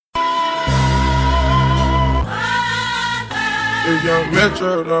If young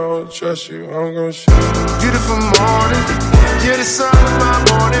Metro don't trust you, I'm gon' shoot you. Beautiful morning, you're the sun of my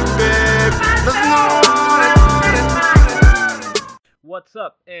morning, babe. What's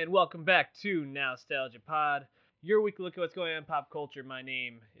up, and welcome back to Nostalgia Pod, your weekly look at what's going on in pop culture. My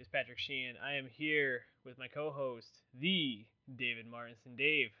name is Patrick Sheehan. I am here with my co-host, the David Martinson.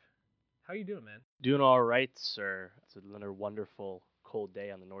 Dave, how you doing, man? Doing all right, sir. It's another wonderful cold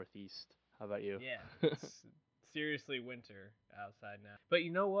day on the Northeast. How about you? Yeah, it's seriously winter outside now. But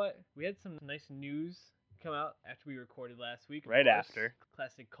you know what? We had some nice news come out after we recorded last week. Right after.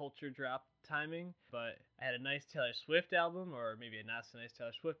 Classic culture drop timing. But I had a nice Taylor Swift album, or maybe a not so nice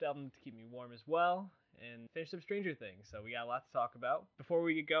Taylor Swift album to keep me warm as well. And finished up Stranger Things, so we got a lot to talk about. Before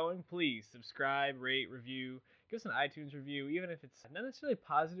we get going, please subscribe, rate, review, give us an iTunes review, even if it's not necessarily a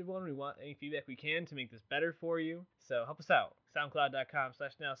positive one. We want any feedback we can to make this better for you. So help us out.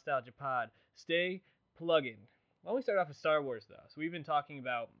 SoundCloud.com/nostalgiapod. Stay plugging. Why don't we start off with Star Wars, though? So we've been talking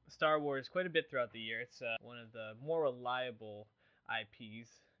about Star Wars quite a bit throughout the year. It's one of the more reliable IPs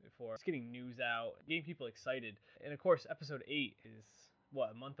for just getting news out, getting people excited. And of course, Episode 8 is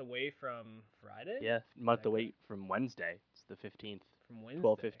a month away from Friday? Yeah, a month away from Wednesday. It's the 15th. From Wednesday.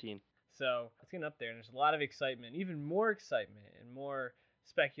 12/15. So it's getting up there, and there's a lot of excitement, even more excitement and more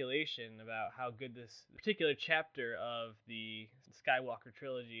speculation about how good this particular chapter of the Skywalker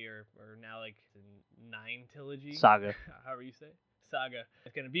trilogy, or now like the 9 trilogy? Saga. However you say it. Saga.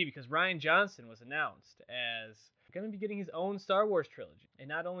 It's going to be, because Rian Johnson was announced as going to be getting his own Star Wars trilogy. And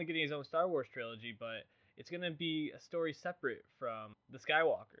not only getting his own Star Wars trilogy, but it's going to be a story separate from the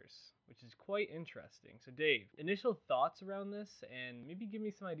Skywalkers, which is quite interesting. So Dave, initial thoughts around this, and maybe give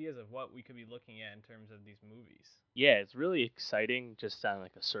me some ideas of what we could be looking at in terms of these movies. Yeah, it's really exciting just on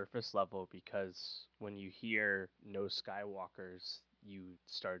like a surface level, because when you hear no Skywalkers, you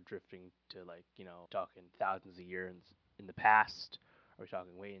start drifting to talking thousands of years in the past. Are we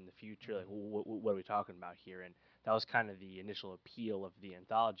talking way in the future? Like, what are we talking about here? And that was kind of the initial appeal of the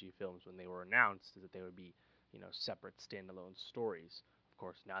anthology films when they were announced, is that they would be, separate standalone stories. Of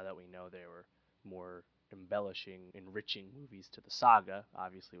course, now that we know they were more embellishing, enriching movies to the saga,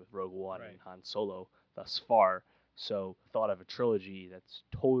 obviously with Rogue One and Han Solo thus far. So the thought of a trilogy that's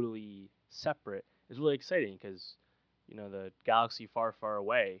totally separate is really exciting, because the galaxy far, far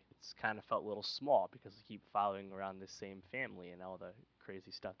away, it's kind of felt a little small because we keep following around this same family and all the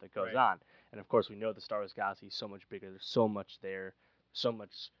crazy stuff that goes on. And of course, we know the Star Wars galaxy is so much bigger. There's so much there, so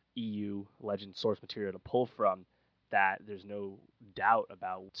much EU legend source material to pull from, that there's no doubt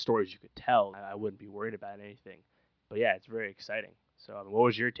about stories you could tell. I wouldn't be worried about anything. But yeah, it's very exciting. So what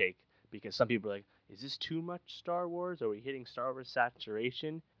was your take? Because some people are like, is this too much Star Wars? Are we hitting Star Wars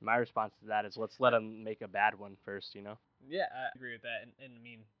saturation? My response to that is, let's let them make a bad one first, Yeah, I agree with that. And I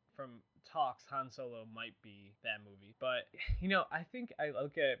mean, from talks, Han Solo might be that movie. But, I think I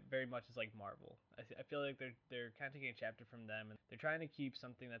look at it very much as like Marvel. I feel like they're kind of taking a chapter from them, and they're trying to keep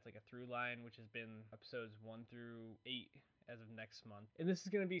something that's like a through line, which has been episodes 1 through 8 as of next month. And this is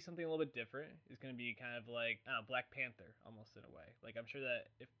going to be something a little bit different. It's going to be kind of like, I don't know, Black Panther, almost in a way. Like, I'm sure that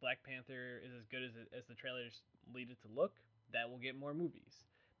if Black Panther is as good as the trailers lead it to look, that will get more movies.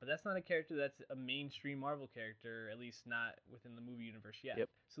 But that's not a character that's a mainstream Marvel character, at least not within the movie universe yet. Yep.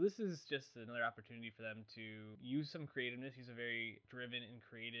 So this is just another opportunity for them to use some creativeness. He's a very driven and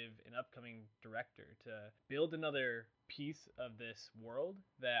creative and upcoming director to build another piece of this world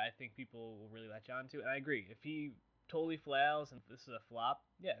that I think people will really latch on to. And I agree. If he totally flails and this is a flop,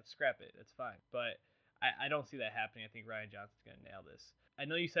 yeah, scrap it. That's fine. But I don't see that happening. I think Rian Johnson's going to nail this. I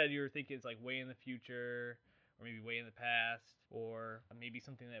know you said you were thinking it's like way in the future, or maybe way in the past, or maybe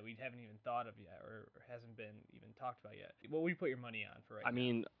something that we haven't even thought of yet, or hasn't been even talked about yet. What would you put your money on for right now? I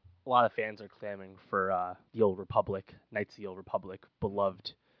mean, a lot of fans are clamoring for the Old Republic, Knights of the Old Republic,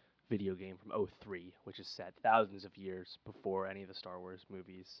 beloved video game from 2003, which is set thousands of years before any of the Star Wars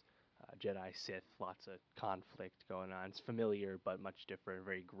movies. Jedi, Sith, lots of conflict going on. It's familiar, but much different,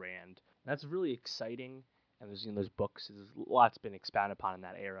 very grand. That's really exciting. And there's books. There's lots been expounded upon in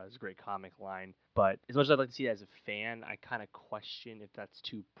that era. It's a great comic line. But as much as I'd like to see it as a fan, I kind of question if that's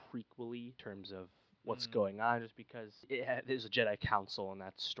too prequel-y in terms of what's going on, just because there's a Jedi Council in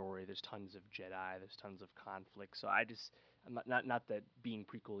that story. There's tons of Jedi. There's tons of conflict. So I'm not that being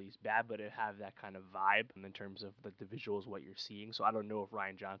prequel is bad, but it have that kind of vibe in terms of the visuals, what you're seeing. So I don't know if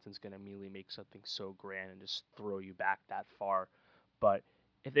Rian Johnson's going to immediately make something so grand and just throw you back that far. But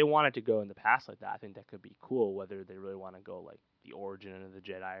if they wanted to go in the past like that, I think that could be cool. Whether they really want to go like the origin of the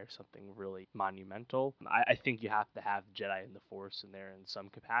Jedi or something really monumental, I think you have to have Jedi and the Force in there in some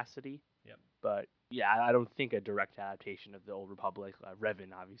capacity. Yep. But Yeah, I don't think a direct adaptation of the Old Republic.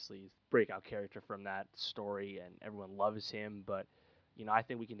 Revan obviously is a breakout character from that story, and everyone loves him. But I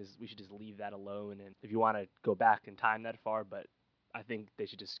think we should just leave that alone. And if you want to go back in time that far, but I think they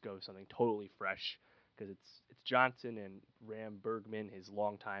should just go something totally fresh because it's Johnson and Ram Bergman, his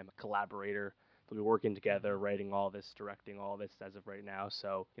longtime collaborator. They'll be working together, writing all this, directing all this as of right now.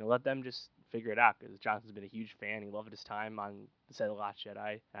 So let them just figure it out because Johnson's been a huge fan. He loved his time on the set of The Last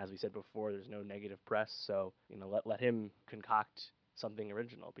Jedi. As we said before, there's no negative press. So let him concoct something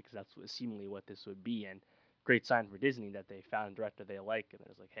original because that's seemingly what this would be. And great sign for Disney that they found a director they like and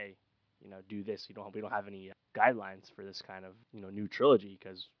it's like, hey, do this. We don't have any guidelines for this kind of new trilogy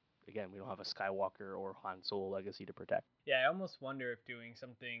because again, we don't have a Skywalker or Han Solo legacy to protect. Yeah, I almost wonder if doing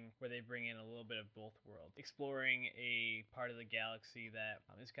something where they bring in a little bit of both worlds, exploring a part of the galaxy that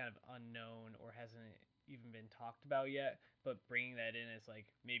is kind of unknown or hasn't even been talked about yet, but bringing that in as like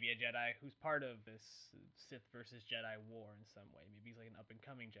maybe a Jedi who's part of this Sith versus Jedi war in some way. Maybe he's like an up and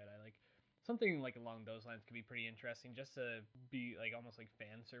coming Jedi, like something like along those lines could be pretty interesting, just to be like almost like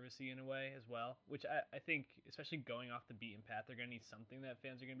fan servicey in a way as well. Which I think, especially going off the beaten path, they're gonna need something that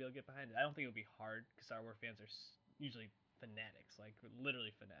fans are gonna be able to get behind. I don't think it'll be hard because Star Wars fans are usually fanatics, like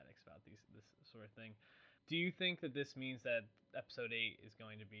literally fanatics about this sort of thing. Do you think that this means that Episode 8 is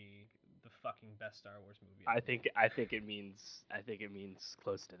going to be the fucking best Star Wars movie? I think it means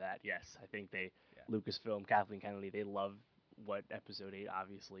close to that. Yes, I think Lucasfilm, Kathleen Kennedy, they love what Episode 8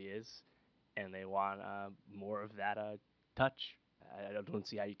 obviously is, and they want more of that touch. I don't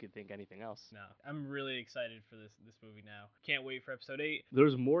see how you could think anything else. No, I'm really excited for this movie now. Can't wait for Episode 8.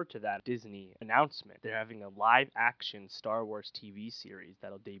 There's more to that Disney announcement. They're having a live-action Star Wars TV series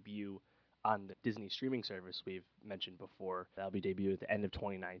that'll debut on the Disney streaming service we've mentioned before. That'll be debuted at the end of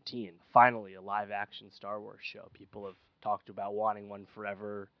 2019. Finally, a live-action Star Wars show. People have talked about wanting one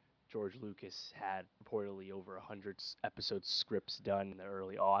forever. George Lucas had reportedly over 100 episode scripts done in the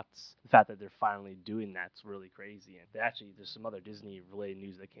early aughts. The fact that they're finally doing that's really crazy. And there's some other Disney-related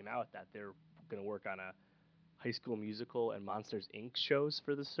news that came out with that. They're going to work on a High School Musical and Monsters, Inc. shows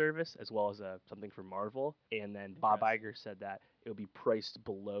for the service, as well as something for Marvel. And then Bob Iger said that it'll be priced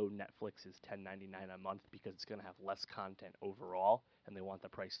below Netflix's $10.99 a month because it's going to have less content overall, and they want the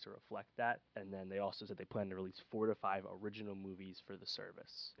price to reflect that. And then they also said they plan to release 4 to 5 original movies for the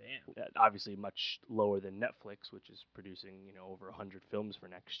service. Damn. Obviously much lower than Netflix, which is producing over 100 films for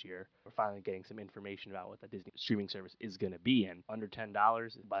next year. We're finally getting some information about what the Disney streaming service is going to be, and under $10.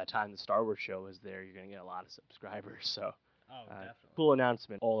 By the time the Star Wars show is there, you're going to get a lot of subscribers. So. Definitely. Cool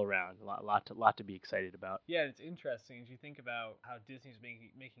announcement all around. A lot to be excited about. Yeah, it's interesting as you think about how Disney's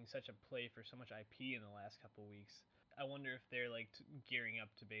making such a play for so much IP in the last couple of weeks. I wonder if they're like gearing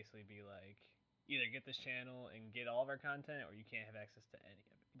up to basically be like, either get this channel and get all of our content, or you can't have access to any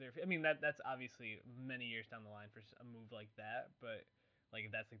of it. I mean, that's obviously many years down the line for a move like that, but like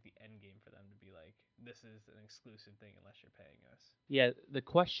that's like the end game for them to be like, this is an exclusive thing unless you're paying us. Yeah, the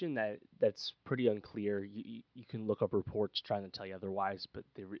question that's pretty unclear, you can look up reports trying to tell you otherwise, but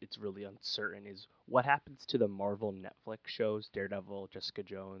it's really uncertain, is what happens to the Marvel Netflix shows, Daredevil, Jessica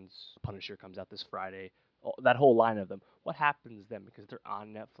Jones, Punisher comes out this Friday, that whole line of them. What happens to them because they're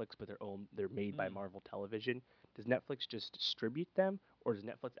on Netflix, but they're made by Marvel Television? Does Netflix just distribute them, or does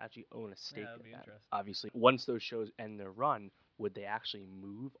Netflix actually own a stake in that? Obviously, once those shows end their run, would they actually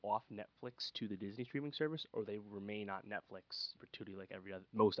move off Netflix to the Disney streaming service, or they remain on Netflix perpetuity like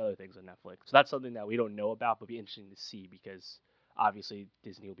most other things on Netflix? So that's something that we don't know about, but be interesting to see because obviously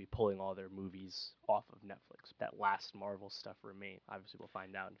Disney will be pulling all their movies off of Netflix. That last Marvel stuff remain. Obviously, we'll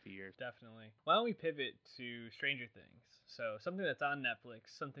find out in a few years. Definitely. Why don't we pivot to Stranger Things? So something that's on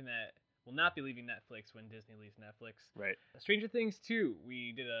Netflix, something that will not be leaving Netflix when Disney leaves Netflix. Right. Stranger Things 2.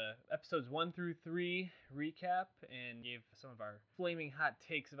 We did episodes 1 through 3 recap and gave some of our flaming hot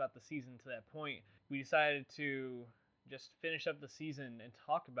takes about the season to that point. We decided to just finish up the season and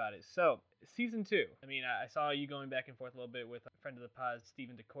talk about it. So, season 2. I mean, I saw you going back and forth a little bit with a friend of the pod,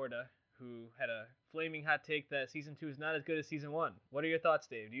 Stephen DeCorda, who had a flaming hot take that season 2 is not as good as season 1. What are your thoughts,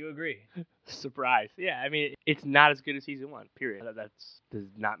 Dave? Do you agree? Surprise. Yeah, I mean, it's not as good as season 1, period. That does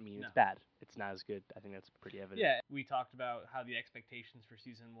not mean it's bad. It's not as good. I think that's pretty evident. Yeah, we talked about how the expectations for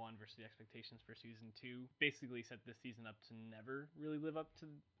season 1 versus the expectations for season 2 basically set this season up to never really live up to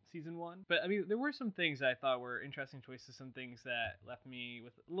season 1. But I mean, there were some things that I thought were interesting choices, some things that left me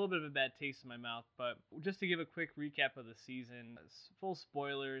with a little bit of a bad taste in my mouth. But just to give a quick recap of the season, full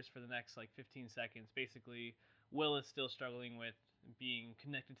spoilers for the next like 15 seconds. Basically, Will is still struggling with being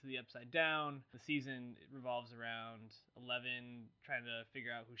connected to the Upside Down. The season revolves around Eleven trying to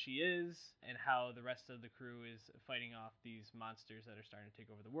figure out who she is and how the rest of the crew is fighting off these monsters that are starting to take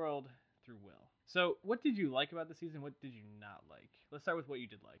over the world. through Will. So, what did you like about the season? What did you not like? Let's start with what you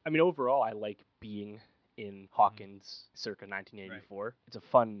did like. I mean, overall, I like being in Hawkins circa 1984. It's a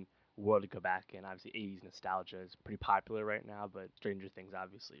fun world to go back in. Obviously, 80s nostalgia is pretty popular right now, but Stranger Things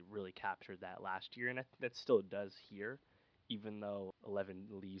obviously really captured that last year, and I think that still does here. Even though 11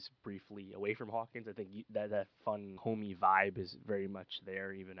 leaves briefly away from Hawkins, I think that fun homey vibe is very much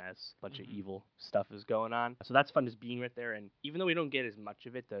there, even as a bunch of evil stuff is going on. So that's fun, just being right there. And even though we don't get as much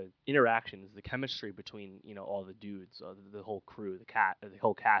of it, the interactions, the chemistry between all the dudes, the whole crew, the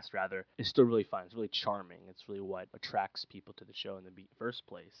whole cast rather, is still really fun. It's really charming. It's really what attracts people to the show in the first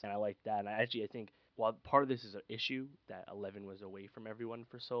place. And I like that. And I think while part of this is an issue that 11 was away from everyone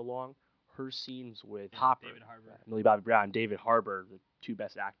for so long, her scenes with Hopper, David Harbour, Millie Bobby Brown, David Harbour, the two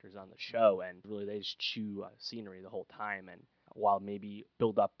best actors on the show, and really they just chew scenery the whole time. And while maybe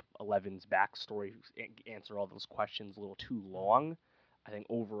build up 11's backstory, answer all those questions a little too long, I think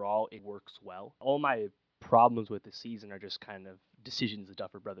overall it works well. All my problems with the season are just kind of decisions the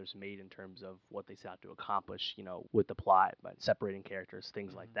Duffer Brothers made in terms of what they set out to accomplish, with the plot, but separating characters,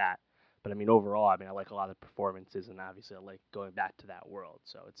 things like that. But I mean, overall, I like a lot of performances, and obviously I like going back to that world.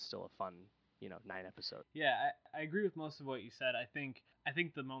 So it's still a fun, 9 episodes. Yeah, I agree with most of what you said. I think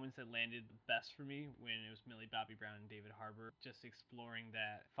the moments that landed the best for me when it was Millie Bobby Brown and David Harbour, just exploring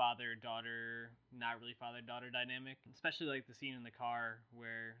that father-daughter, not really father-daughter dynamic, especially like the scene in the car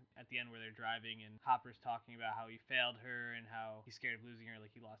where at the end where they're driving and Hopper's talking about how he failed her and how he's scared of losing her,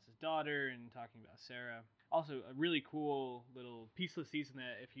 like he lost his daughter, and talking about Sarah. Also, a really cool little piece of the season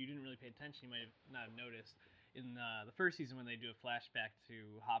that if you didn't really pay attention, you might have not have noticed. In the first season, when they do a flashback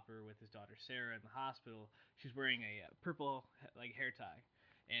to Hopper with his daughter Sarah in the hospital, she's wearing a purple hair tie.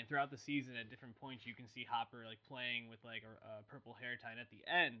 And throughout the season, at different points, you can see Hopper playing with a purple hair tie. And at the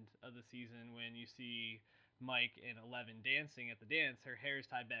end of the season, when you see Mike and 11 dancing at the dance, her hair is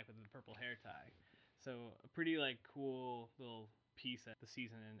tied back with the purple hair tie. So a pretty cool little piece at the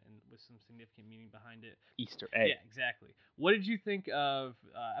season and with some significant meaning behind it. Easter egg. Yeah, exactly. What did you think of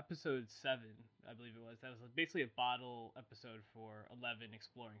episode 7, I believe it was? That was basically a bottle episode for 11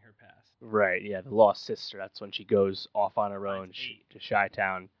 exploring her past. Right, yeah, the Lost Sister. That's when she goes off on her own to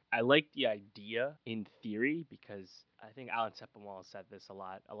Chi-Town. I like the idea in theory because I think Alan Sepinwall said this a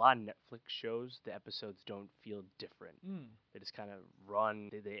lot. A lot of Netflix shows, the episodes don't feel different. They just kind of run.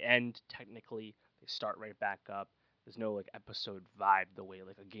 They end technically. They start right back up. There's no episode vibe the way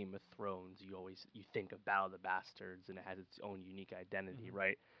a Game of Thrones you think of Battle of the Bastards and it has its own unique identity,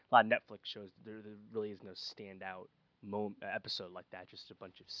 right? A lot of Netflix shows there really is no standout episode like that, just a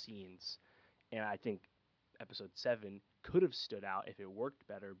bunch of scenes. And I think episode 7 could have stood out if it worked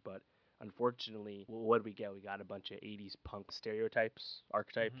better, but unfortunately, what did we get? We got a bunch of 80s punk stereotypes,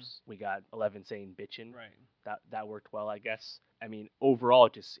 archetypes. We got 11 saying bitchin'. Right. That worked well, I guess. I mean, overall,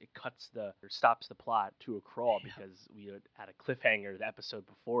 it stops the plot to a crawl because we had a cliffhanger the episode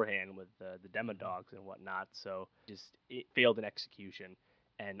beforehand with the Demodogs and whatnot. So it failed in execution.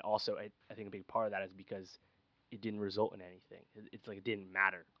 And also, I think a big part of that is because it didn't result in anything. It's it didn't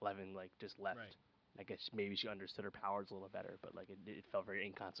matter. 11 just left. Right. I guess maybe she understood her powers a little better, but it felt very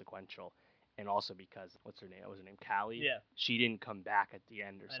inconsequential. And also because what's her name? What was her name? Callie. Yeah. She didn't come back at the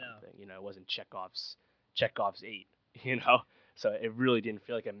end or something. It wasn't Chekhov's 8. So it really didn't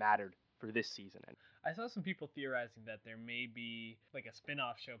feel like it mattered for this season. I saw some people theorizing that there may be a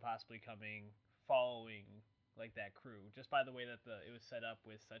spin-off show possibly coming following that crew, just by the way that it was set up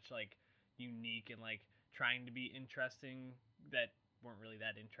with such unique and trying to be interesting that weren't really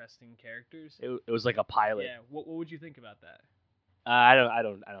that interesting characters. It was like a pilot. Yeah. What would you think about that? I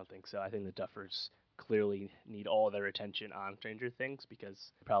don't think so. I think the Duffers clearly need all their attention on Stranger Things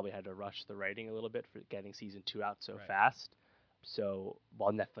because they probably had to rush the writing a little bit for getting season 2 out so fast. So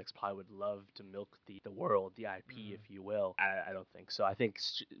while Netflix probably would love to milk the world, the IP, if you will, I don't think so. I think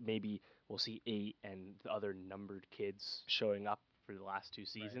maybe we'll see 8 and the other numbered kids showing up for the last 2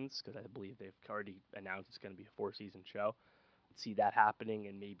 seasons because I believe they've already announced it's going to be a 4-season show. See that happening,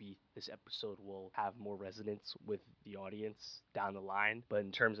 and maybe this episode will have more resonance with the audience down the line. But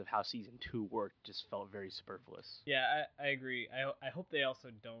in terms of how season 2 worked, just felt very superfluous. Yeah, I agree. I hope they also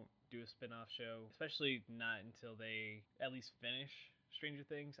don't do a spin-off show, especially not until they at least finish Stranger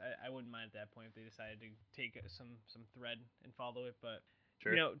Things. I wouldn't mind at that point if they decided to take some thread and follow it. But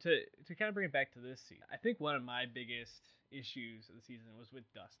sure. To kind of bring it back to this season, I think one of my biggest issues of the season was with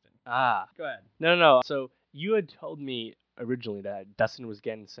Dustin. Go ahead. No. So you had told me originally that Dustin was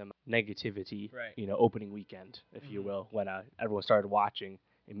getting some negativity, right. Opening weekend, if you will, when everyone started watching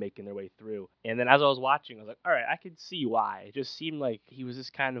and making their way through. And then as I was watching, I was like, all right, I could see why. It just seemed like he was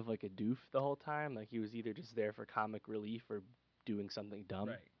just kind of like a doof the whole time. Like he was either just there for comic relief or doing something dumb.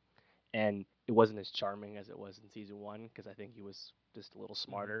 Right. and it wasn't as charming as it was in season 1 because I think he was just a little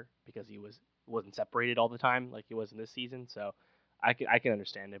smarter because he wasn't separated all the time like he was in this season. So I can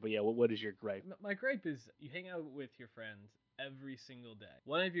understand it. But yeah, what is your gripe? My gripe is you hang out with your friends every single day.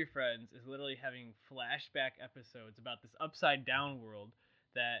 One of your friends is literally having flashback episodes about this upside down world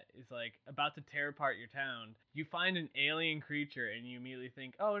that is like about to tear apart your town. You find an alien creature and you immediately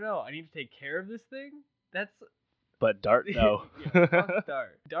think, "Oh no, I need to take care of this thing." That's But Dart, no. yeah, fuck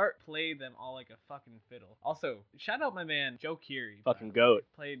Dart. Dart played them all like a fucking fiddle. Also, shout out my man Joe Keery. Fucking goat.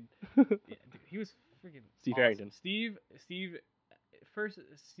 Played. Yeah, dude, he was freaking Steve awesome. Harrington. Steve. First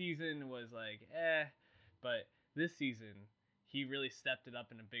season was like but this season he really stepped it up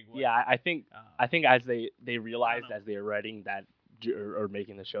in a big way. Yeah, I think as they realized know. as they were writing that or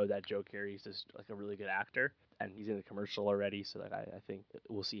making the show that Joe Keery's just like a really good actor, and he's in the commercial already, so like I think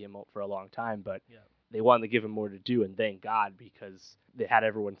we'll see him for a long time. But Yeah. they wanted to give him more to do, and thank God, because they had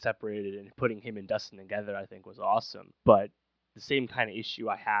everyone separated, and putting him and Dustin together I think was awesome. But the same kind of issue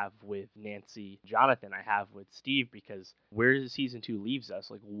I have with Nancy, Jonathan, I have with Steve, because where season 2 leaves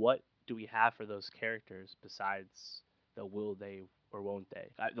us, like what do we have for those characters besides the will they or won't they?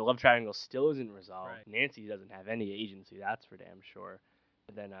 The love triangle still isn't resolved. Right. Nancy doesn't have any agency, that's for damn sure.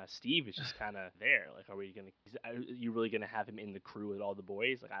 And then Steve is just kind of there. Like, are you really gonna have him in the crew with all the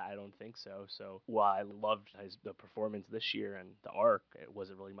boys? Like, I don't think so. So while I loved the performance this year and the arc, it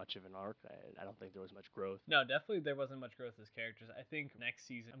wasn't really much of an arc. I don't think there was much growth. No, definitely there wasn't much growth as characters. I think next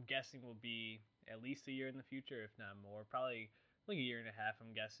season, I'm guessing, will be at least a year in the future, if not more. Probably like a year and a half,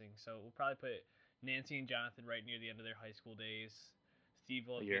 I'm guessing. So we'll probably put Nancy and Jonathan right near the end of their high school days. Steve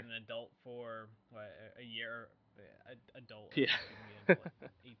will have been an adult for a year. Adult. Yeah.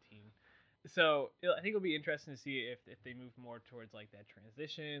 18. So I think it'll be interesting to see if they move more towards like that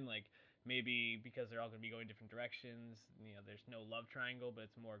transition, like maybe because they're all going to be going different directions. There's no love triangle, but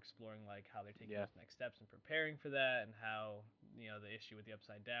it's more exploring like how they're taking those next steps and preparing for that, and how the issue with the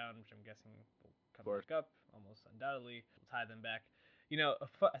upside down, which I'm guessing will come back up almost undoubtedly, will tie them back.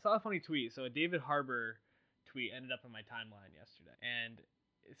 I saw a funny tweet. So a David Harbour tweet ended up on my timeline yesterday, and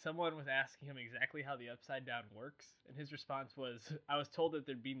someone was asking him exactly how the upside down works, and his response was, "I was told that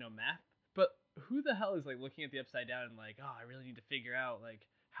there'd be no math." But who the hell is like looking at the upside down and like, "Oh, I really need to figure out like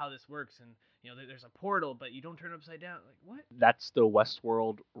how this works," and there's a portal, but you don't turn upside down. Like, what? That's the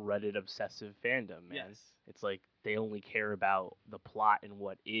Westworld Reddit obsessive fandom, man. Yes. It's like they only care about the plot and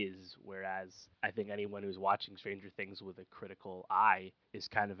what is, whereas I think anyone who's watching Stranger Things with a critical eye is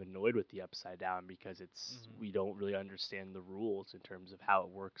kind of annoyed with the upside down because we don't really understand the rules in terms of how it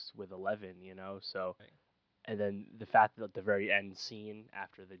works with 11, so. Right. And then the fact that at the very end scene,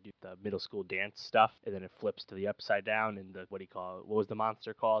 after they do the middle school dance stuff, and then it flips to the upside down, and what was the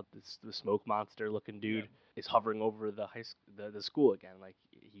monster called? The smoke monster looking dude is hovering over the the school again. Like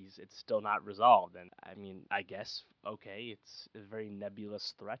it's still not resolved. And I mean, I guess okay, it's a very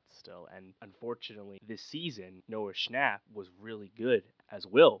nebulous threat still. And unfortunately, this season, Noah Schnapp was really good as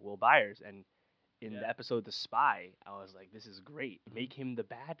Will Byers, and in the episode The Spy, I was like, this is great. Make him the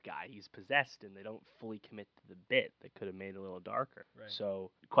bad guy. He's possessed, and they don't fully commit to the bit. They could have made it a little darker. Right.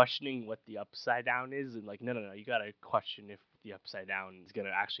 So questioning what the upside down is, and like, no, you got to question if the upside down is going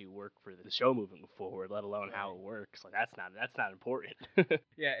to actually work for the show moving forward, let alone how it works. Like, that's not important.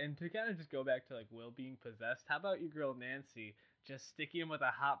 Yeah, and to kind of just go back to like Will being possessed, how about your girl Nancy just sticking him with a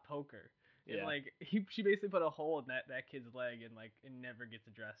hot poker? And like she basically put a hole in that kid's leg, and like it never gets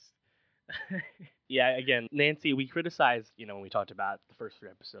addressed. Yeah, again, Nancy, we criticized, when we talked about the first 3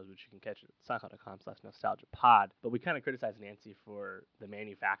 episodes, which you can catch at SoundCloud.com/nostalgiapod, but we kind of criticized Nancy for the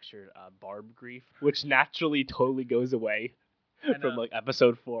manufactured Barb grief, which naturally totally goes away from like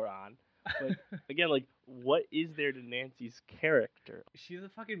episode 4 on. But again, like, what is there to Nancy's character? She's a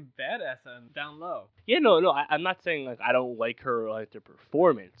fucking badass on down low. Yeah, no, I'm not saying like I don't like her or like her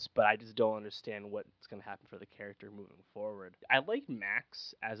performance, but I just don't understand what's gonna happen for the character moving forward. I like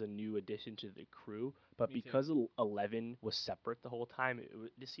Max as a new addition to the crew, but because 11 was separate the whole time, it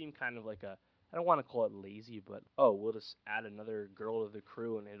just seemed kind of like I don't want to call it lazy, but we'll just add another girl to the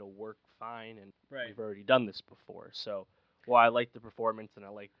crew and it'll work fine, and we've already done this before, so. Well, I like the performance, and I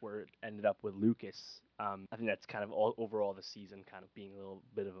like where it ended up with Lucas. I think that's kind of overall the season kind of being a little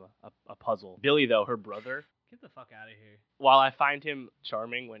bit of a puzzle. Billy, though, her brother. Get the fuck out of here. While I find him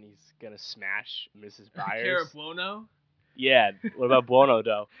charming when he's going to smash Mrs. Byers. Cara Buono? Yeah, what about Buono,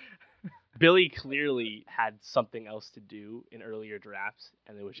 though? Billy clearly had something else to do in earlier drafts,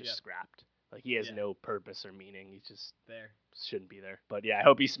 and it was just scrapped. Like, he has no purpose or meaning. He's just there. Shouldn't be there. But yeah, I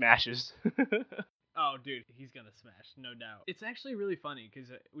hope he smashes. Oh, dude, he's gonna smash, no doubt. It's actually really funny because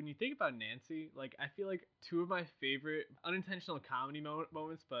when you think about Nancy, like I feel like two of my favorite unintentional comedy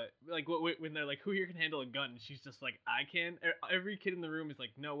moments, but like when they're like, "Who here can handle a gun?" And she's just like, "I can." Every kid in the room is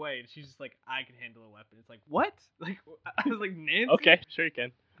like, "No way," and she's just like, "I can handle a weapon." It's like, what? Like I was like, Nancy. Okay, sure you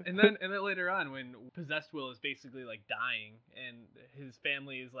can. And then later on, when possessed Will is basically like dying and his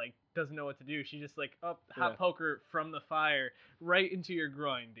family is like doesn't know what to do, she just like hot poker from the fire right into your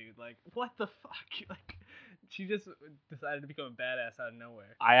groin, dude. Like what the fuck? Like she just decided to become a badass out of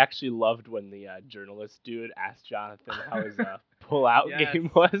nowhere. I actually loved when the journalist dude asked Jonathan how his pull-out Yes. game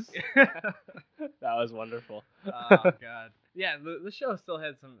was. That was wonderful. Oh god. Yeah, the show still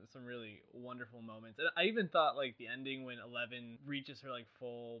had some really wonderful moments. And I even thought like the ending when 11 reaches her like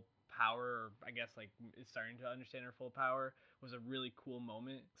full power, or I guess like is starting to understand her full power, was a really cool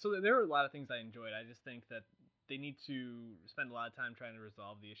moment. So there were a lot of things I enjoyed. I just think that they need to spend a lot of time trying to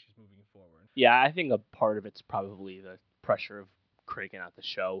resolve the issues moving forward. Yeah, I think a part of it's probably the pressure of cranking out the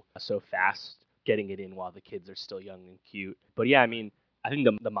show so fast, getting it in while the kids are still young and cute. But yeah, I mean, I think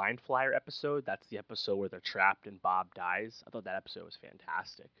the Mind Flyer episode, that's the episode where they're trapped and Bob dies. I thought that episode was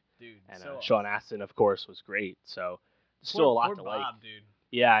fantastic. Dude, And so Sean awesome. Astin, of course, was great. So there's still a lot poor to Bob, like. Dude.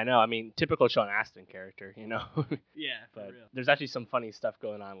 Yeah, I know. I mean, typical Sean Astin character, you know? Yeah, for But real. there's actually some funny stuff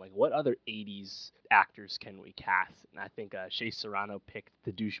going on. Like, what other 80s actors can we cast? And I think Shea Serrano picked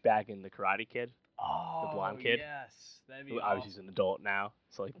the douchebag in The Karate Kid. Oh, the blonde kid. Yes, that'd be Who awesome. obviously is an adult now.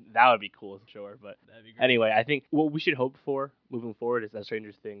 So, like, that would be cool, sure. But That'd be great. anyway, I think what we should hope for moving forward is that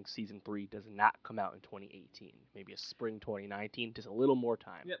Stranger Things Season 3 does not come out in 2018. Maybe a spring 2019, just a little more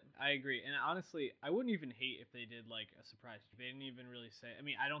time. Yep, I agree. And honestly, I wouldn't even hate if they did like a surprise. They didn't even really say. I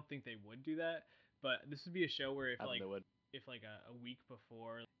mean, I don't think they would do that. But this would be a show where if I think like they would. if like a week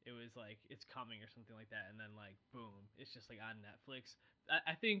before it was like it's coming or something like that, and then like boom, it's just like on Netflix.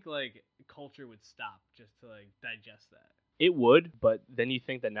 I think like culture would stop just to like digest that. It would, but then you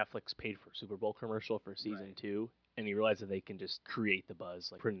think that Netflix paid for a Super Bowl commercial for season Right. 2, and you realize that they can just create the buzz,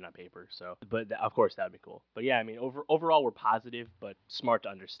 like print it on paper. So, but of course that would be cool. But yeah, I mean, overall we're positive, but smart to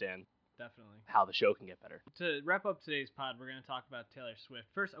understand Definitely. how the show can get better. To wrap up today's pod, we're going to talk about Taylor Swift.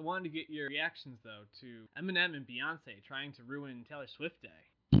 First, I wanted to get your reactions, though, to Eminem and Beyonce trying to ruin Taylor Swift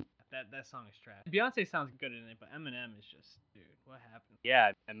Day. That song is trash. Beyonce sounds good in it, but Eminem is just, dude, what happened?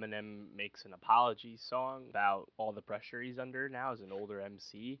 Yeah, Eminem makes an apology song about all the pressure he's under now as an older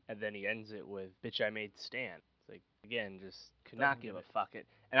MC, and then he ends it with "Bitch, I made Stan." It's like, again, just could not Doesn't give give a fuck it.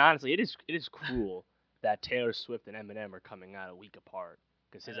 And honestly, it is cruel that Taylor Swift and Eminem are coming out a week apart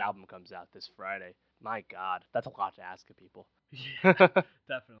because his I know. album comes out this Friday. My God, that's a lot to ask of people. Yeah,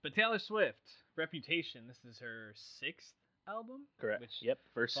 definitely. But Taylor Swift, Reputation, this is her 6th album? Correct. Which Yep.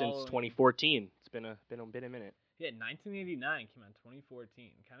 First since following- 2014. It's been a minute. Yeah, 1989 came out in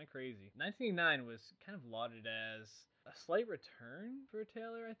 2014. Kind of crazy. 1989 was kind of lauded as a slight return for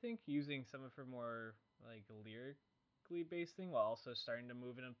Taylor, I think, using some of her more like lyrically based thing while also starting to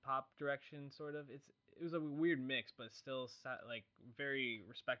move in a pop direction, sort of. It was a weird mix, but still like very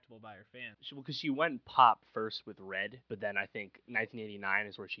respectable by her fans. Because she went pop first with Red, but then I think 1989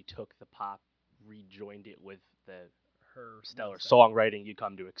 is where she took the pop, rejoined it with the Her stellar style, songwriting you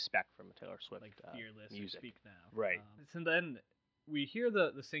come to expect from a Taylor Swift like Fearless music. or Speak Now. Right. So then we hear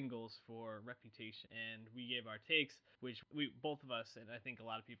the singles for Reputation, and we gave our takes, which we both of us, and I think a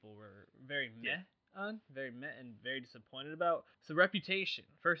lot of people were very meh on, very meh and very disappointed about. So Reputation,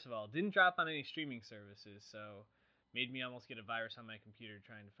 first of all, didn't drop on any streaming services, so made me almost get a virus on my computer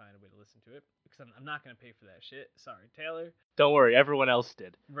trying to find a way to listen to it, because I'm not going to pay for that shit. Sorry, Taylor. Don't worry, everyone else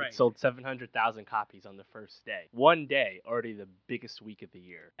did. Right. It sold 700,000 copies on the first day. One day, already the biggest week of the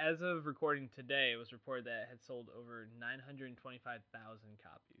year. As of recording today, it was reported that it had sold over 925,000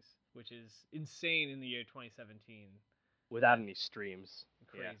 copies, which is insane in the year 2017. Without any streams.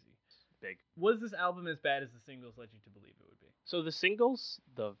 Crazy. Yeah, big. Was this album as bad as the singles led you to believe it would be? So the singles,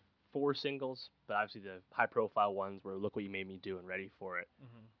 the 4 singles, but obviously the high-profile ones were Look What You Made Me Do and Ready For It.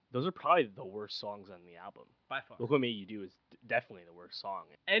 Mm-hmm. Those are probably the worst songs on the album. By far. Look What Made You Do is definitely the worst song.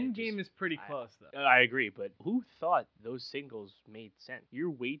 Endgame is pretty close, though. I agree, but who thought those singles made sense? You're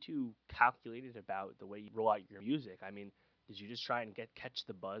way too calculated about the way you roll out your music. I mean, did you just try and catch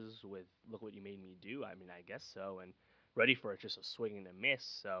the buzz with Look What You Made Me Do? I mean, I guess so. And Ready For It just a swing and a miss.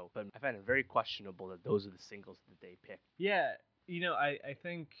 So, but I find it very questionable that those are the singles that they picked. Yeah, you know, I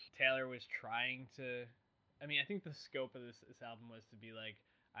think Taylor was trying to. I mean, I think the scope of this album was to be like,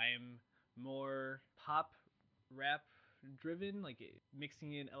 I am more pop rap driven, like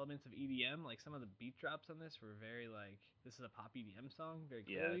mixing in elements of EDM. Like some of the beat drops on this were very like, this is a pop EDM song, very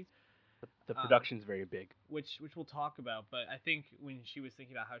clearly. The production's very big. which we'll talk about. But I think when she was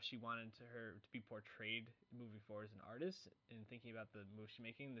thinking about how she wanted her to be portrayed moving forward as an artist, and thinking about the moves she's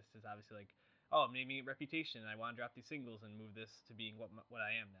making, this is obviously like, oh, I'm naming it Reputation. I want to drop these singles and move this to being what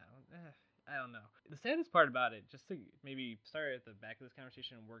I am now. I don't know. The saddest part about it, just to maybe start at the back of this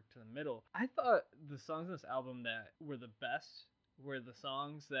conversation and work to the middle, I thought the songs on this album that were the best were the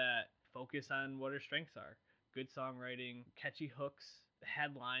songs that focus on what her strengths are. Good songwriting, catchy hooks,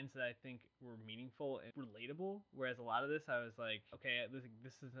 had lines that I think were meaningful and relatable. Whereas a lot of this, I was like, okay,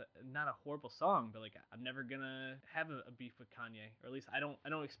 this is not a horrible song, but like I'm never gonna have a beef with Kanye, or at least I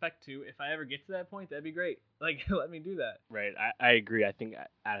don't expect to. If I ever get to that point, that'd be great. Like let me do that. Right. I agree. I think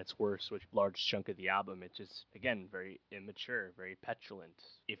at its worst, which large chunk of the album, it's just again very immature, very petulant.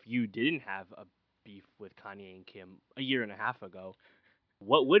 If you didn't have a beef with Kanye and Kim a year and a half ago,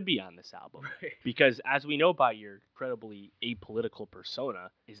 what would be on this album? Right. Because as we know by your incredibly apolitical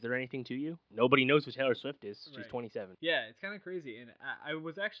persona, is there anything to you? Nobody knows who Taylor Swift is. She's Right. 27. Yeah, it's kind of crazy, and I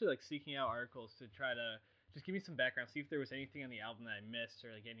was actually like seeking out articles to try to just give me some background, see if there was anything on the album that I missed,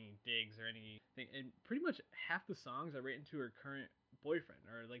 or like any digs or anything. And pretty much half the songs are written to her current boyfriend,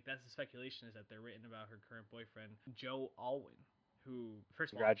 or like that's the speculation, is that they're written about her current boyfriend, Joe Alwyn, who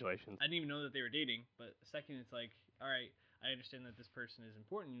first of all, Congratulations. I didn't even know that they were dating, but second, it's like, all right, I understand that this person is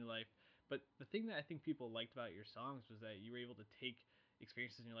important in your life, but the thing that I think people liked about your songs was that you were able to take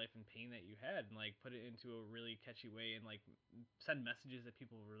experiences in your life and pain that you had and like put it into a really catchy way and like send messages that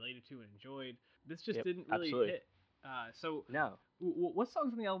people related to and enjoyed. This just Yep, didn't really absolutely. hit. So No. what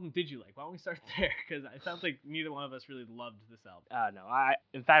songs on the album did you like? Why don't we start there? Because it sounds like neither one of us really loved this album. No. I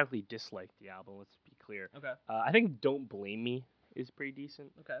emphatically disliked the album. Let's be clear. Okay. I think "Don't Blame Me" is pretty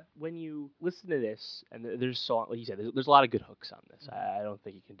decent. Okay. When you listen to this, and there's song, like you said, there's a lot of good hooks on this. Mhm. I don't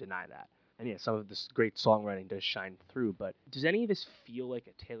think you can deny that. And yeah, some of this great songwriting does shine through. But does any of this feel like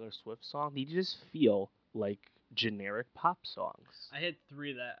a Taylor Swift song? They just feel like generic pop songs. I had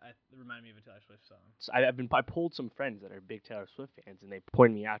three that remind me of a Taylor Swift song. So I pulled some friends that are big Taylor Swift fans, and they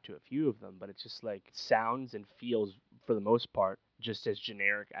pointed me out to a few of them. But it's just like sounds and feels, for the most part, just as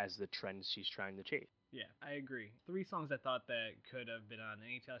generic as the trends she's trying to chase. Yeah, I agree. Three songs I thought that could have been on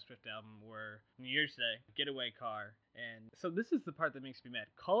any Taylor Swift album were New Year's Day, Getaway Car, and so this is the part that makes me mad.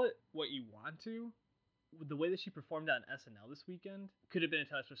 Call it what you want to. The way that she performed on SNL this weekend could have been a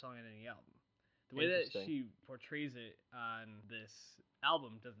Taylor Swift song on any album. The way that Interesting. she portrays it on this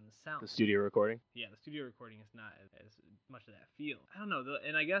album doesn't sound. The studio recording. Yeah, the studio recording is not as much of that feel. I don't know,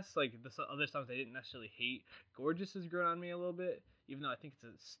 and I guess like the other songs I didn't necessarily hate. Gorgeous has grown on me a little bit, even though I think it's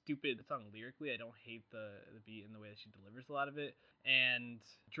a stupid song lyrically. I don't hate the beat and the way that she delivers a lot of it. And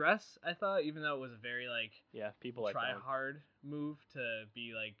Dress, I thought, even though it was a very like Yeah, people like try that one. hard move to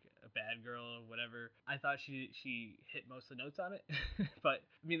be like a bad girl or whatever, I thought she hit most of the notes on it. But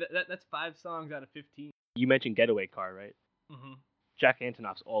I mean that's 5 songs out of 15. You mentioned Getaway Car, right? Mm-hmm. Jack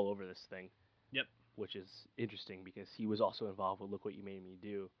Antonoff's all over this thing. Yep. Which is interesting because he was also involved with Look What You Made Me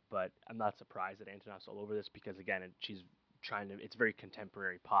Do. But I'm not surprised that Antonoff's all over this because, again, she's trying to. It's very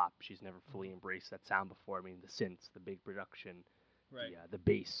contemporary pop. She's never fully embraced that sound before. I mean, the synths, the big production, Right. the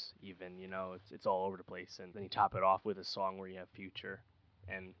bass, even. You know, it's all over the place. And then you top it off with a song where you have Future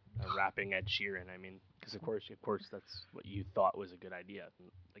and a rapping Ed Sheeran. I mean, because of course, that's what you thought was a good idea. And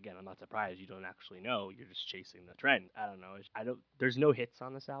again, I'm not surprised. You don't actually know. You're just chasing the trend. I don't know. There's no hits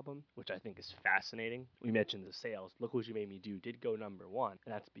on this album, which I think is fascinating. We mentioned the sales. Look What You Made Me Do did go #1,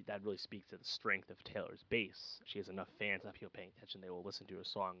 and that really speaks to the strength of Taylor's bass. She has enough fans, enough people paying attention. They will listen to a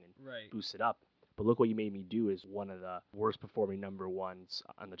song and Right. boost it up. But Look What You Made Me Do is one of the worst performing #1s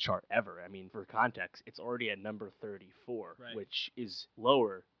on the chart ever. I mean, for context, it's already at number 34, Right. which is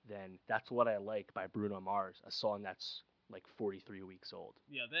lower than That's What I Like by Bruno Mars, a song that's like 43 weeks old.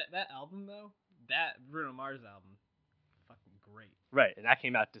 Yeah, that album though, that Bruno Mars album, fucking great. Right, and that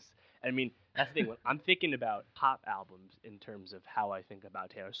came out just. I mean, that's the thing. When I'm thinking about pop albums in terms of how I think about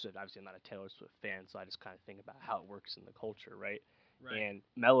Taylor Swift. Obviously, I'm not a Taylor Swift fan, so I just kind of think about how it works in the culture, right? Right. And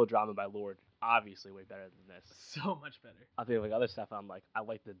Melodrama by Lorde, obviously way better than this. So much better. I'll think of like other stuff. I'm like, I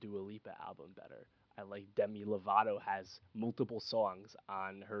like the Dua Lipa album better. I like Demi Lovato has multiple songs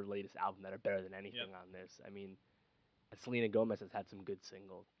on her latest album that are better than anything Yep. on this. I mean, Selena Gomez has had some good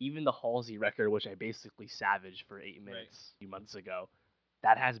singles. Even the Halsey record, which I basically savaged for 8 minutes a few months ago,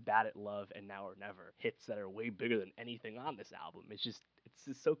 that has Bad at Love and Now or Never, hits that are way bigger than anything on this album. It's just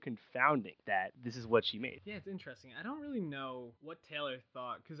so confounding that this is what she made. Yeah, it's interesting. I don't really know what Taylor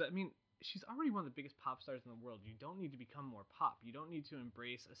thought, because I mean, she's already one of the biggest pop stars in the world. You don't need to become more pop. You don't need to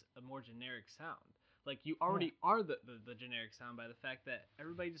embrace a more generic sound. Like, you already are the generic sound by the fact that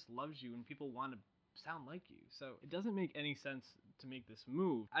everybody just loves you and people want to sound like you. So it doesn't make any sense to make this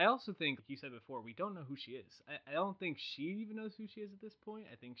move. I also think, like you said before, we don't know who she is. I don't think she even knows who she is at this point.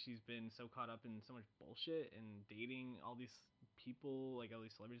 I think she's been so caught up in so much bullshit and dating all these people, like all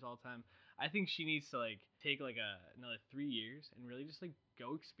these celebrities all the time. I think she needs to like take like another 3 years and really just like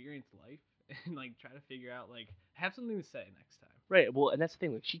go experience life and like try to figure out, like, have something to say next time. Right. Well, and that's the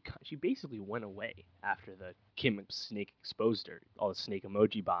thing. Like she basically went away after the Kim snake exposed her. All the snake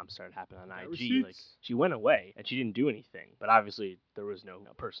emoji bombs started happening on Got IG. receipts. Like she went away and she didn't do anything. But obviously there was no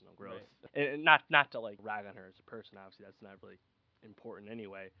personal growth. Right. And not to like rag on her as a person. Obviously that's not really important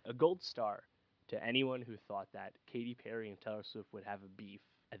anyway. A gold star to anyone who thought that Katy Perry and Taylor Swift would have a beef,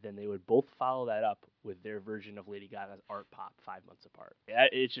 and then they would both follow that up with their version of Lady Gaga's Art Pop 5 months apart.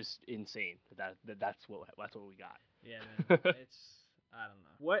 It's just insane that's what we got. Yeah, man. I don't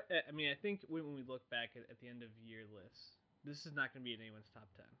know. I think when we look back at the end of year lists, this is not going to be in anyone's top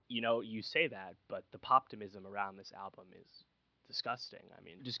 10. You know, you say that, but the poptimism around this album is disgusting. I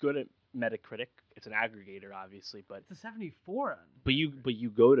mean, just go to Metacritic. It's an aggregator, obviously, but It's a 74 on. But you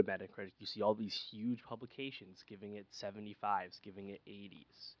go to Metacritic, you see all these huge publications giving it 75s, giving it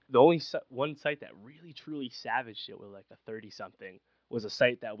 80s. The only one site that really truly savaged it with like a 30-something was a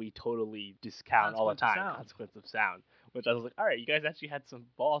site that we totally discount all the Consequence of time, Sound. Consequence of Sound, which I was like, all right, you guys actually had some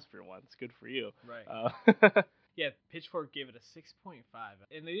balls for once. Good for you. Right. Yeah, Pitchfork gave it a 6.5,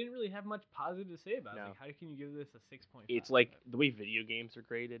 and they didn't really have much positive to say about it. No. Like, how can you give this a 6.5? It's like the way video games are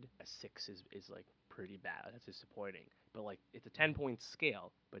graded, a 6 is like pretty bad. That's disappointing. But like it's a 10-point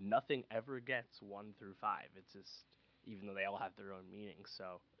scale, but nothing ever gets 1 through 5. It's just, even though they all have their own meanings.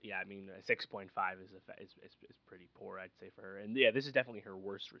 So yeah, I mean a 6.5 is pretty poor, I'd say, for her. And yeah, this is definitely her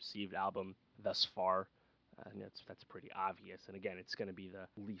worst received album thus far. And that's pretty obvious. And again, it's going to be the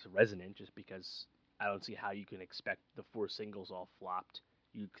least resonant, just because I don't see how you can expect the 4 singles all flopped.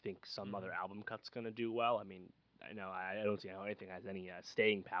 You think some other album cut's going to do well. I mean, I don't see how anything has any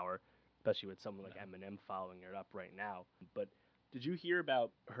staying power, especially with someone like Eminem following it up right now. But did you hear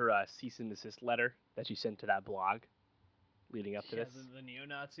about her cease and desist letter that she sent to that blog leading up to this? The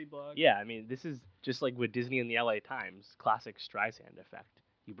neo-Nazi blog. Yeah, I mean, this is just like with Disney and the LA Times, classic Streisand effect.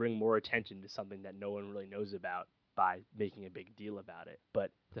 You bring more attention to something that no one really knows about by making a big deal about it. But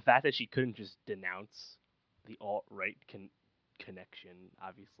the fact that she couldn't just denounce the alt-right connection,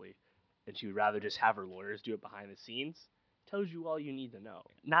 obviously, and she would rather just have her lawyers do it behind the scenes, tells you all you need to know.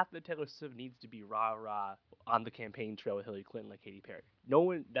 Not that Taylor Swift needs to be rah-rah on the campaign trail with Hillary Clinton like Katy Perry.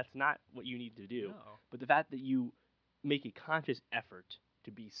 That's not what you need to do. No. But the fact that you make a conscious effort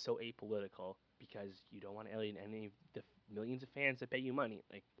to be so apolitical because you don't want to alienate any of the millions of fans that pay you money,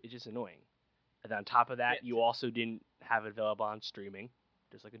 like, it's just annoying. And then on top of that, you also didn't have it available on streaming,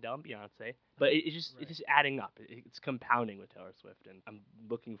 just like Adele and Beyonce. But it's just adding up. It's compounding with Taylor Swift, and I'm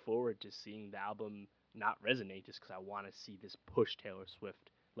looking forward to seeing the album not resonate, just because I want to see this push Taylor Swift,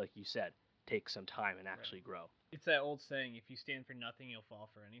 like you said, take some time and actually grow. It's that old saying, if you stand for nothing, you'll fall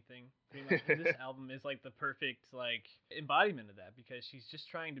for anything. Pretty much. And this album is like the perfect like embodiment of that, because she's just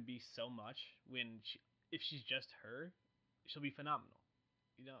trying to be so much when if she's just her, she'll be phenomenal.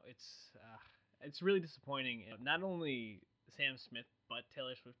 You know, it's really disappointing. And not only Sam Smith but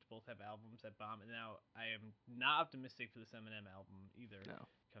Taylor Swift both have albums that bomb, and now I am not optimistic for this Eminem album either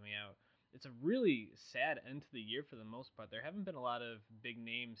coming out. It's a really sad end to the year for the most part. There haven't been a lot of big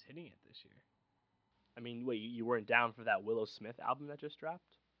names hitting it this year. I mean, wait, you weren't down for that Willow Smith album that just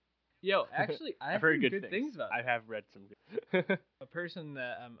dropped? Yo, actually, I've heard good things about it. I have read some good. A person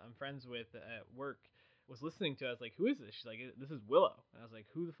that I'm friends with at work was listening to it. I was like, who is this? She's like, this is Willow. And I was like,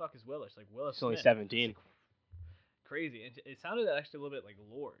 who the fuck is Willow? She's like, Willow She's only Smith. 17. Like, crazy. And it sounded actually a little bit like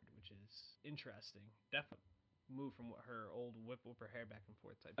Lorde, which is interesting. Definitely move from her old whip her hair back and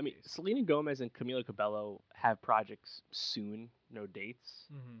forth type. I mean, case. Selena Gomez and Camila Cabello have projects soon, no dates.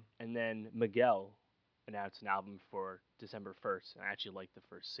 Mm-hmm. And then Miguel announced an album for December 1st, and I actually like the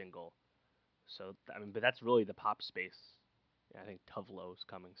first single. So, I mean, but that's really the pop space. Yeah, I think Tuvlo is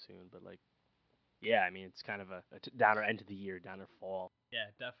coming soon, but like, yeah, I mean, it's kind of a downer end of the year, downer fall. Yeah,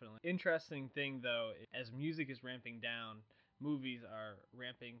 definitely. Interesting thing, though, as music is ramping down, movies are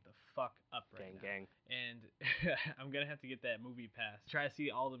ramping the fuck up right now. Gang. And I'm going to have to get that movie pass. Try to see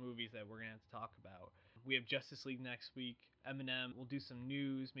all the movies that we're going to have to talk about. We have Justice League next week. Eminem. We'll do some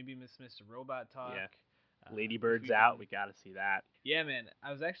news. Maybe Mr. Robot talk. Yeah. Lady Bird's out. We got to see that. Yeah, man.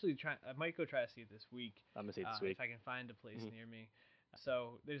 I was actually I might go try to see it this week. I'm going to see it this week. If I can find a place near me.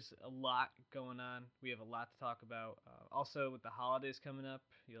 So there's a lot going on. We have a lot to talk about. Also, with the holidays coming up,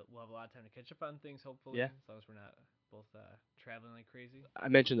 we'll have a lot of time to catch up on things, hopefully. Yeah. As long as we're not both traveling like crazy. I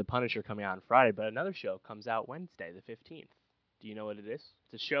mentioned The Punisher coming out on Friday, but another show comes out Wednesday, the 15th. Do you know what it is?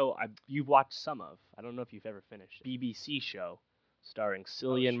 It's a show you've watched some of. I don't know if you've ever finished it. BBC show starring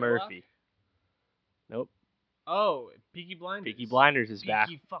Cillian Sherlock? Murphy. Nope. Oh, Peaky Blinders. Peaky Blinders is back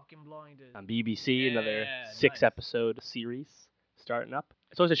Peaky fucking Blinders. on BBC. Another Yeah, nice. 6-episode series starting up.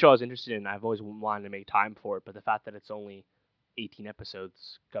 It's always a show I was interested in. I've always wanted to make time for it, but the fact that it's only 18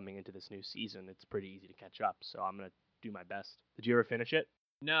 episodes coming into this new season, it's pretty easy to catch up. So I'm gonna do my best. Did you ever finish it?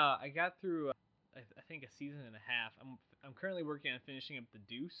 No, I got through, I think, a season and a half. I'm currently working on finishing up The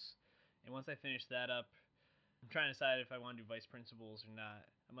Deuce, and once I finish that up, I'm trying to decide if I want to do Vice Principals or not.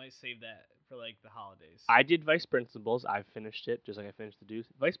 I might save that for like the holidays. I did Vice Principals. I finished it just like I finished The Deuce.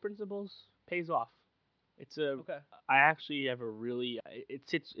 Vice Principals pays off. It's a. Okay. I actually have a really. It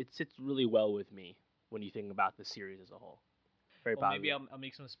sits really well with me when you think about the series as a whole. Very Well, positive. maybe I'll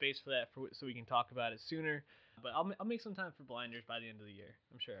make some space for that so we can talk about it sooner. But I'll make some time for Blinders by the end of the year.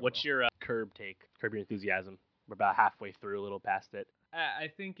 I'm sure. What's your Curb take? Curb Your Enthusiasm. We're about halfway through, a little past it. I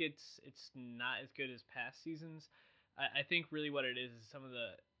think it's not as good as past seasons. I think really what it is some of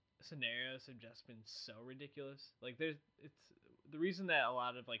the scenarios have just been so ridiculous. Like it's the reason that a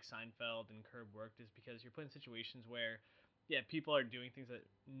lot of like Seinfeld and Curb worked is because you're put in situations where people are doing things that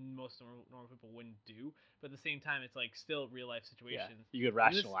most normal people wouldn't do, but at the same time it's like still real life situations. You could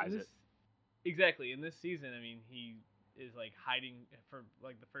rationalize it. Exactly. In this season, I mean, he is like hiding for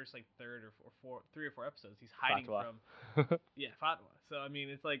like the first like three or four episodes. He's hiding Fatwa. from Fatwa. So I mean,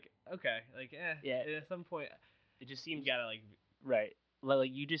 it's like okay, like Yeah. At some point, It just you seems gotta like right.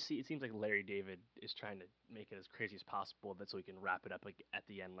 Like you just see, it seems like Larry David is trying to make it as crazy as possible, so he can wrap it up like at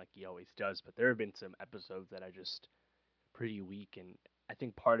the end, like he always does. But there have been some episodes that are just pretty weak, and I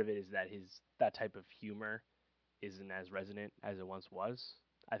think part of it is that that type of humor isn't as resonant as it once was.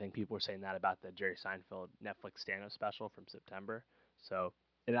 I think people were saying that about the Jerry Seinfeld Netflix stand-up special from September. So,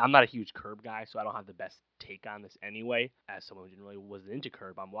 and I'm not a huge Curb guy, so I don't have the best take on this anyway. As someone who wasn't into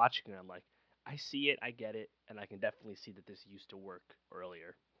Curb, I'm watching it, I'm like, I see it, I get it, and I can definitely see that this used to work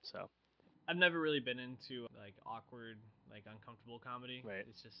earlier. So, I've never really been into like awkward, like uncomfortable comedy. Right.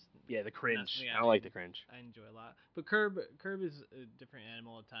 It's just yeah, the cringe. something I don't like the cringe. I enjoy a lot. But Curb is a different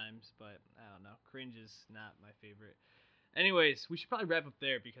animal at times, but I don't know. Cringe is not my favorite. Anyways, we should probably wrap up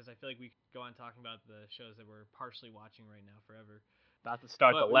there because I feel like we could go on talking about the shows that we're partially watching right now forever. About to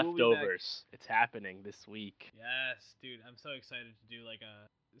start But The we will be back. Leftovers. It's happening this week. Yes, dude, I'm so excited to do like a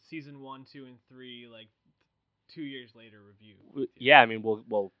season 1, 2, and 3 like 2 years later review. Yeah, I mean,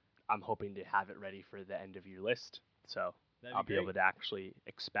 I'm hoping to have it ready for the end of your list, so That'd I'll be be able to actually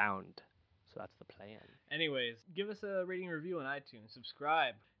expound. So that's the plan. Anyways, give us a rating and review on iTunes.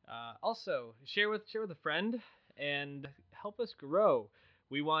 Subscribe. Also, share with a friend and help us grow.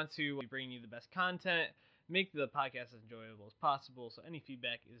 We want to be bringing you the best content, make the podcast as enjoyable as possible. So any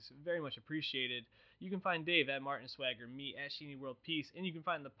feedback is very much appreciated. You can find Dave at Martin Swagger, me at Sheeny World Peace, and you can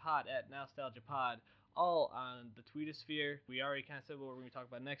find the pod at Nostalgia Pod, all on the Tweetosphere. We already kind of said what we're going to talk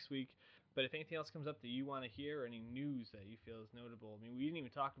about next week. But if anything else comes up that you want to hear or any news that you feel is notable, I mean, we didn't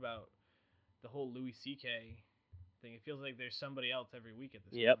even talk about the whole Louis C.K. thing. It feels like there's somebody else every week at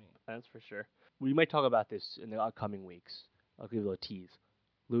this Yep, point. that's for sure. We might talk about this in the upcoming weeks. I'll give you a little tease.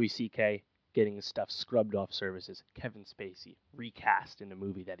 Louis C.K. getting his stuff scrubbed off services. Kevin Spacey recast in a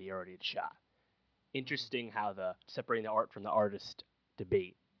movie that he already had shot. Interesting how the separating the art from the artist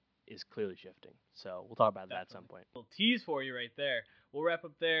debate is clearly shifting. So we'll talk about that at some point. A little tease for you right there. We'll wrap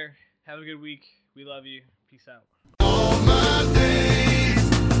up there. Have a good week. We love you. Peace out. All my days,